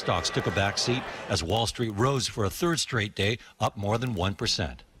 defensive stocks took a backseat as Wall Street rose for a 3rd straight day, up more than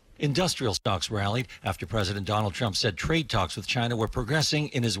 1%. Industrial stocks rallied after President Donald Trump said trade talks with China were progressing,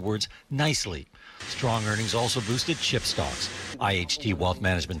 in his words, nicely. Strong earnings also boosted chip stocks. IHT Wealth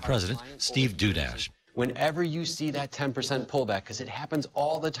Management President Steve Dudash. Whenever you see that 10% pullback, because it happens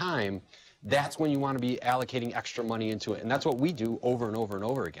all the time, that's when you want to be allocating extra money into it. And that's what we do over and over and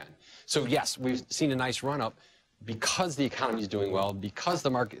over again. So yes, we've seen a nice run up because the economy is doing well, because the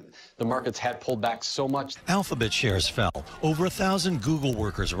markets had pulled back so much. Alphabet shares fell. Over 1,000 Google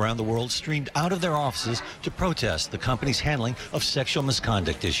workers around the world streamed out of their offices to protest the company's handling of sexual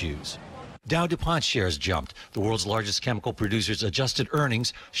misconduct issues. Dow DuPont shares jumped. The world's largest chemical producer's adjusted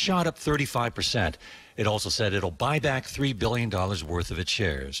earnings shot up 35%. It also said it'll buy back $3 billion worth of its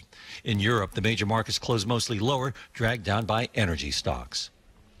shares. In Europe, the major markets closed mostly lower, dragged down by energy stocks.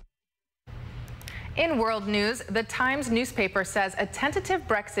 In world news, the Times newspaper says a tentative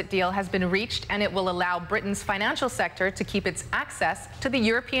Brexit deal has been reached and it will allow Britain's financial sector to keep its access to the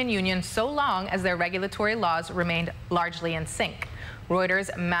European Union so long as their regulatory laws remained largely in sync.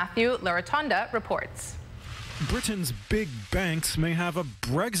 Reuters' Matthew Larotonda reports. Britain's big banks may have a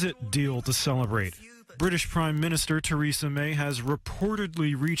Brexit deal to celebrate. British Prime Minister Theresa May has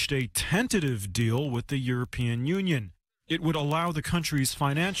reportedly reached a tentative deal with the European Union. It would allow the country's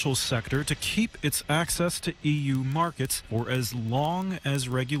financial sector to keep its access to EU markets for as long as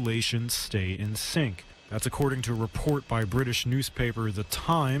regulations stay in sync. That's according to a report by British newspaper The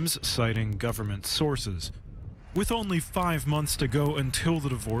Times, citing government sources. With only 5 months to go until the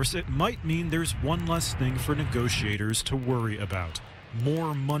divorce, it might mean there's one less thing for negotiators to worry about.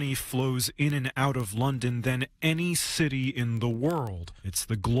 More money flows in and out of London than any city in the world. It's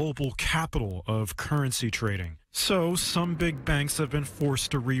the global capital of currency trading. So some big banks have been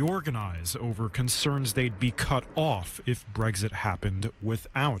forced to reorganize over concerns they'd be cut off if Brexit happened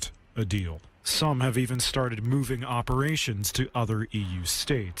without a deal. Some have even started moving operations to other EU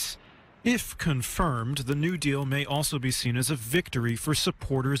states. If confirmed, the new deal may also be seen as a victory for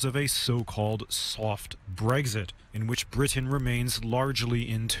supporters of a so-called soft Brexit, in which Britain remains largely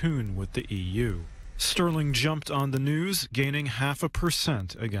in tune with the EU. Sterling jumped on the news, gaining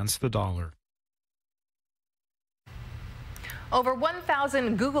 0.5% against the dollar. Over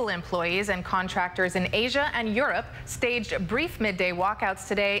 1,000 Google employees and contractors in Asia and Europe staged brief midday walkouts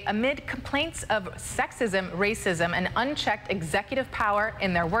today amid complaints of sexism, racism, and unchecked executive power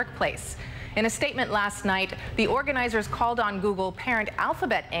in their workplace. In a statement last night, the organizers called on Google parent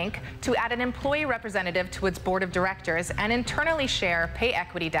Alphabet Inc. to add an employee representative to its board of directors and internally share pay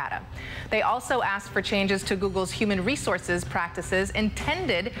equity data. They also asked for changes to Google's human resources practices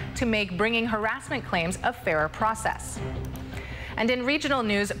intended to make bringing harassment claims a fairer process. And in regional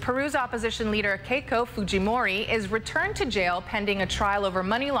news, Peru's opposition leader Keiko Fujimori is returned to jail pending a trial over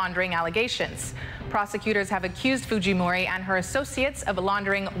money laundering allegations. Prosecutors have accused Fujimori and her associates of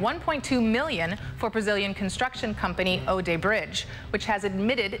laundering $1.2 million for Brazilian construction company Odebrecht, which has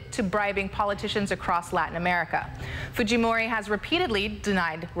admitted to bribing politicians across Latin America. Fujimori has repeatedly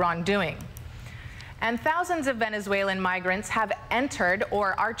denied wrongdoing. And thousands of Venezuelan migrants have entered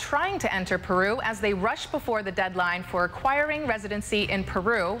or are trying to enter Peru as they rush before the deadline for acquiring residency in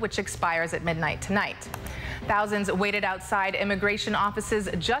Peru, which expires at midnight tonight. Thousands waited outside immigration offices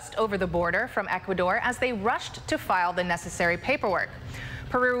just over the border from Ecuador as they rushed to file the necessary paperwork.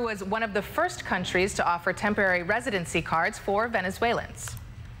 Peru was one of the first countries to offer temporary residency cards for Venezuelans.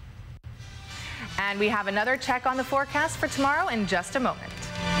 And we have another check on the forecast for tomorrow in just a moment.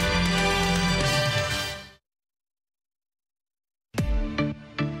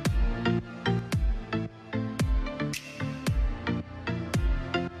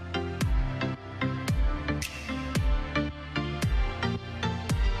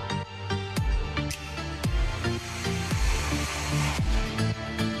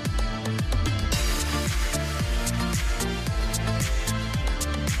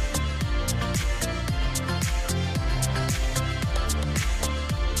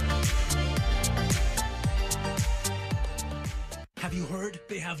 Have you heard?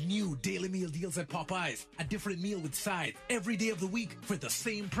 They have new daily meal deals at Popeyes. A different meal with sides every day of the week for the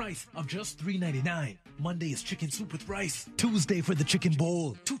same price of just $3.99. Monday is chicken soup with rice. Tuesday for the chicken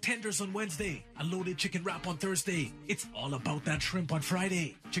bowl. 2 tenders on Wednesday. A loaded chicken wrap on Thursday. It's all about that shrimp on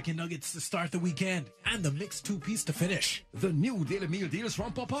Friday. Chicken nuggets to start the weekend. And the mixed 2-piece to finish. The new daily meal deals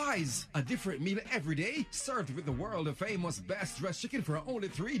from Popeyes. A different meal every day, served with the world famous best dressed chicken for only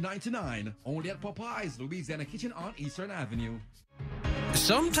 $3.99. Only at Popeyes, Louisiana Kitchen on Eastern Avenue.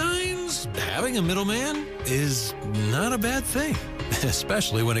 Sometimes having a middleman is not a bad thing,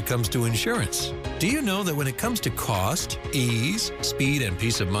 especially when it comes to insurance. Do you know that when it comes to cost, ease, speed, and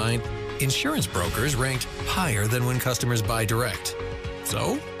peace of mind, insurance brokers ranked higher than when customers buy direct?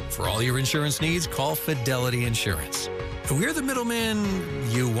 So, for all your insurance needs, call Fidelity Insurance. We're the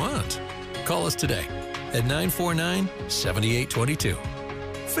middleman you want. Call us today at 949-7822.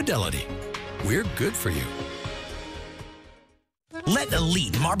 Fidelity. We're good for you. Let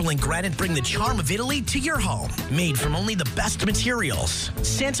Elite Marble and Granite bring the charm of Italy to your home. Made from only the best materials.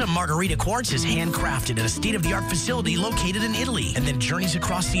 Santa Margherita Quartz is handcrafted at a state-of-the-art facility located in Italy and then journeys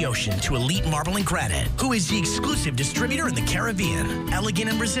across the ocean to Elite Marble and Granite, who is the exclusive distributor in the Caribbean. Elegant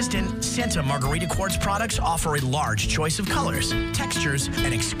and resistant, Santa Margherita Quartz products offer a large choice of colors, textures,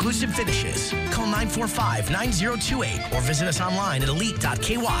 and exclusive finishes. Call 945-9028 or visit us online at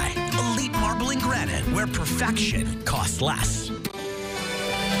elite.ky. Elite Marble and Granite, where perfection costs less.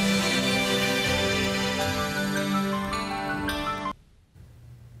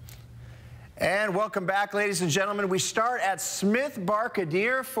 And welcome back, ladies and gentlemen. We start at Smith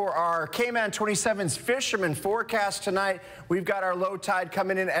Barkadir for our Cayman 27's fisherman forecast tonight. We've got our low tide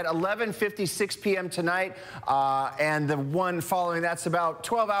coming in at 11:56 p.m. tonight, and the one following that's about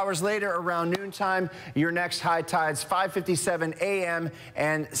 12 hours later, around noontime. Your next high tides 5:57 a.m.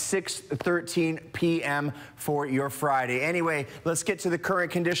 and 6:13 p.m. for your Friday. Anyway, let's get to the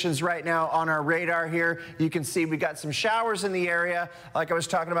current conditions right now on our radar here. You can see we got some showers in the area, like I was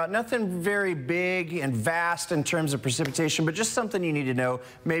talking about. Nothing very big and vast in terms of precipitation, but just something you need to know,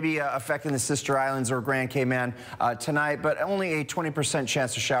 maybe affecting the Sister Islands or Grand Cayman tonight, but only a 20%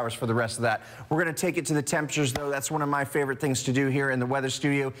 chance of showers for the rest of that. We're going to take it to the temperatures, though. That's one of my favorite things to do here in the weather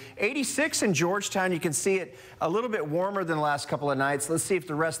studio. 86 in Georgetown. You can see it a little bit warmer than the last couple of nights. Let's see if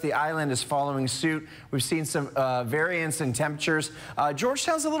the rest of the island is following suit. We've seen some variance in temperatures.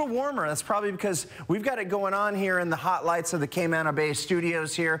 Georgetown's a little warmer. That's probably because we've got it going on here in the hot lights of the Cayman Bay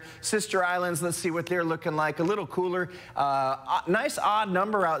studios here. Sister Islands, let's see what they're looking like. A little cooler. Nice odd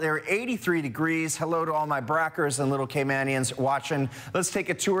number out there, 83 degrees. Hello to all my Brackers and little Caymanians watching. Let's take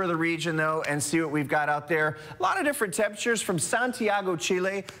a tour of the region, though, and see what we've got out there. A lot of different temperatures from Santiago,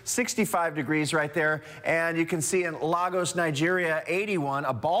 Chile, 65 degrees right there. And you can see in Lagos, Nigeria, 81,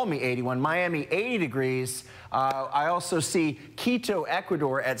 a balmy 81. Miami, 80 degrees. I also see Quito,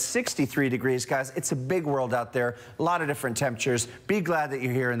 Ecuador at 63 degrees, guys. It's a big world out there. A lot of different temperatures. Be glad that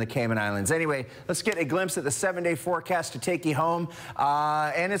you're here in the Cayman Islands. Anyway, let's get a glimpse at the 7-day forecast to take you home.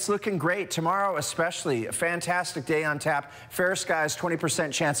 And it's looking great. Tomorrow especially, a fantastic day on tap. Fair skies,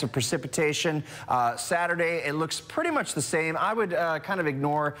 20% chance of precipitation. Saturday, it looks pretty much the same. I would kind of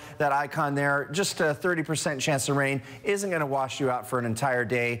ignore that icon there. Just a 30% chance of rain isn't going to wash you out for an entire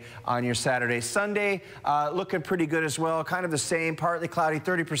day on your Saturday. Sunday, looking pretty good as well. Kind of the same, partly cloudy,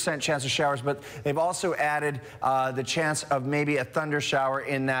 30% chance of showers, but they've also added the chance of maybe a thunder shower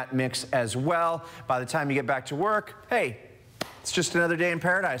in that mix as well. By the time you get back to work, hey, it's just another day in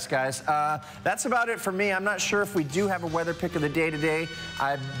paradise, guys. That's about it for me. I'm not sure if we do have a weather pick of the day today.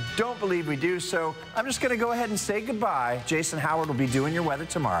 I don't believe we do, so I'm just going to go ahead and say goodbye. Jason Howard will be doing your weather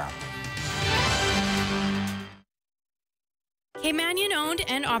tomorrow. Caymanian owned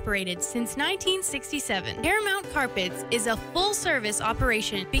and operated since 1967. Paramount Carpets is a full-service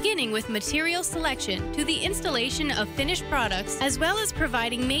operation beginning with material selection to the installation of finished products, as well as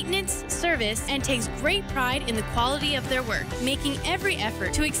providing maintenance, service, and takes great pride in the quality of their work, making every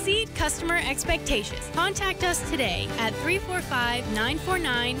effort to exceed customer expectations. Contact us today at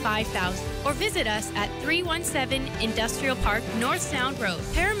 345-949-5000 or visit us at 317 Industrial Park, North Sound Road.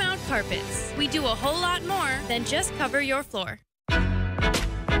 Paramount Carpets. We do a whole lot more than just cover your floor.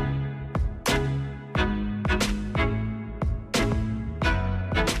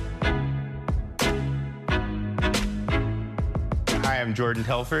 Hi, I'm Jordan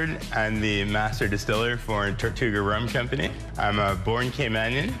Telford. I'm the master distiller for Tortuga Rum Company. I'm a born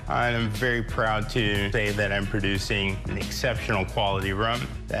Caymanian, and I'm very proud to say that I'm producing an exceptional quality rum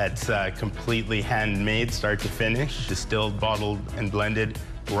that's completely handmade, start to finish, distilled, bottled, and blended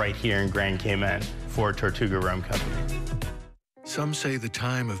right here in Grand Cayman for Tortuga Rum Company. Some say the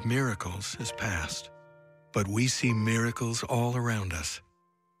time of miracles is past, but we see miracles all around us,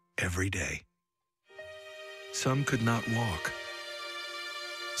 every day. Some could not walk.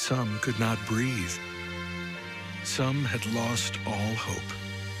 Some could not breathe. Some had lost all hope.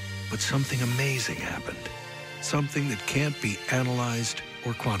 But something amazing happened. Something that can't be analyzed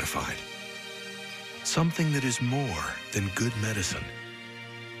or quantified. Something that is more than good medicine.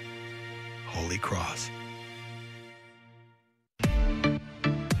 Holy Cross.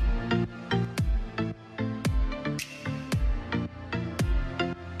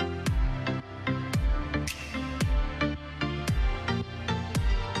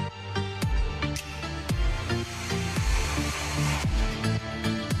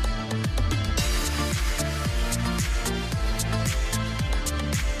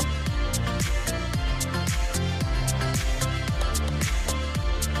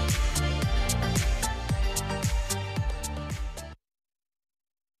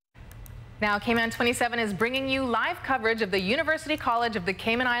 Now, Cayman 27 is bringing you live coverage of the University College of the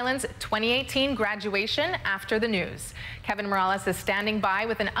Cayman Islands 2018 graduation after the news. Kevin Morales is standing by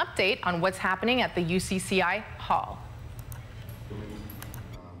with an update on what's happening at the UCCI Hall.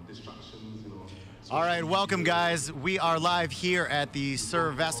 All right, welcome guys. We are live here at the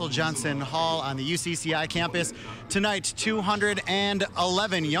Sir Vassal Johnson Hall on the UCCI campus. Tonight,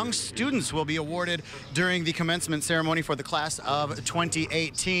 211 young students will be awarded during the commencement ceremony for the class of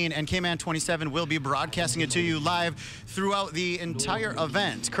 2018. And Cayman 27 will be broadcasting it to you live throughout the entire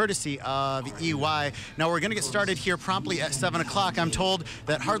event, courtesy of EY. Now, we're going to get started here promptly at 7 o'clock. I'm told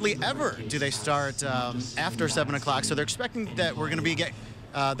that hardly ever do they start after 7 o'clock, so they're expecting that we're going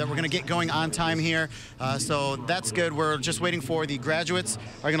to get going on time here, so that's good. We're just waiting for the graduates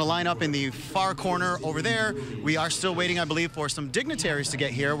are going to line up in the far corner over there. We are still waiting, I believe, for some dignitaries to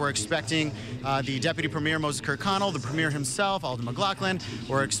get here. We're expecting the Deputy Premier Moses Kirkconnell, the Premier himself, Alden McLaughlin.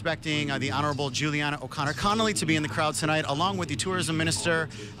 We're expecting the Honorable Juliana O'Connor-Connolly to be in the crowd tonight, along with the Tourism Minister.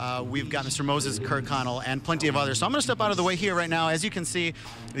 We've got Mr. Moses Kirkconnell and plenty of others. So I'm going to step out of the way here right now. As you can see,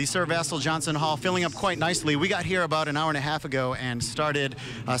 the Sir Vassal Johnson Hall filling up quite nicely. We got here about an hour and a half ago and started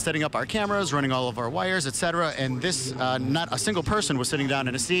setting up our cameras, running all of our wires, etc. And this, not a single person was sitting down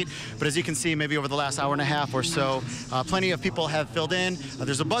in a seat, but as you can see, maybe over the last hour and a half or so, plenty of people have filled in.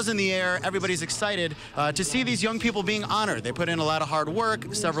 There's a buzz in the air. Everybody's excited to see these young people being honored. They put in a lot of hard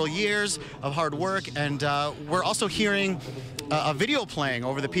work, several years of hard work, and we're also hearing a video playing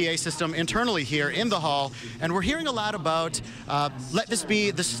over the PA system internally here in the hall, and we're hearing a lot about let this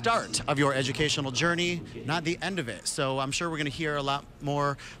be the start of your educational journey, not the end of it. So I'm sure we're going to hear a lot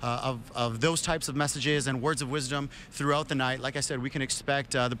more of those types of messages and words of wisdom throughout the night. Like I said, we can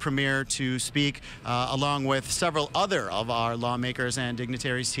expect the Premier to speak along with several other of our lawmakers and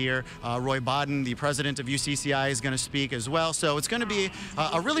dignitaries here. Roy Bodden, the president of UCCI, is going to speak as well. So it's going to be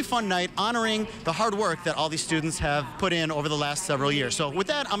a really fun night honoring the hard work that all these students have put in over the last several years. So with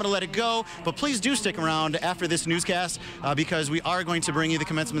that, I'm going to let it go, but please do stick around after this newscast because we are going to bring you the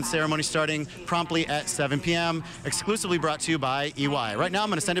commencement ceremony starting promptly at 7 p.m., exclusively brought to you by EY. Right now, I'm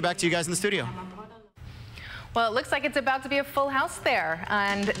going to send it back to you guys in the studio. Well, it looks like it's about to be a full house there,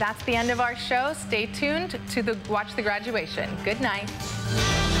 and that's the end of our show. Stay tuned to watch the graduation. Good night.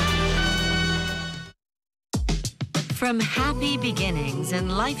 From happy beginnings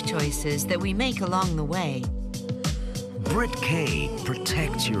and life choices that we make along the way, Brit K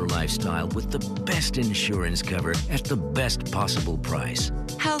protects your lifestyle with the best insurance cover at the best possible price.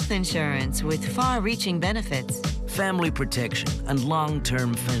 Health insurance with far-reaching benefits. Family protection and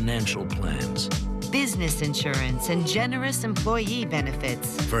long-term financial plans. Business insurance and generous employee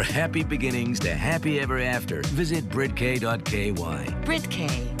benefits. For happy beginnings to happy ever after, visit BritK.ky. Brit K,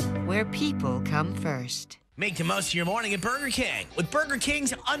 where people come first. Make the most of your morning at Burger King with Burger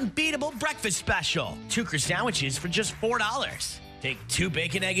King's unbeatable breakfast special. 2 croissants for just $4. Take 2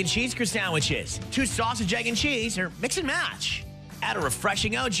 bacon, egg, and cheese croissants, 2 sausage, egg, and cheese, or mix and match. Add a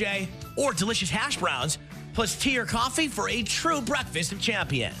refreshing OJ or delicious hash browns, plus tea or coffee for a true breakfast of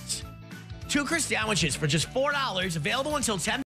champions. 2 croissants for just $4, available until 10.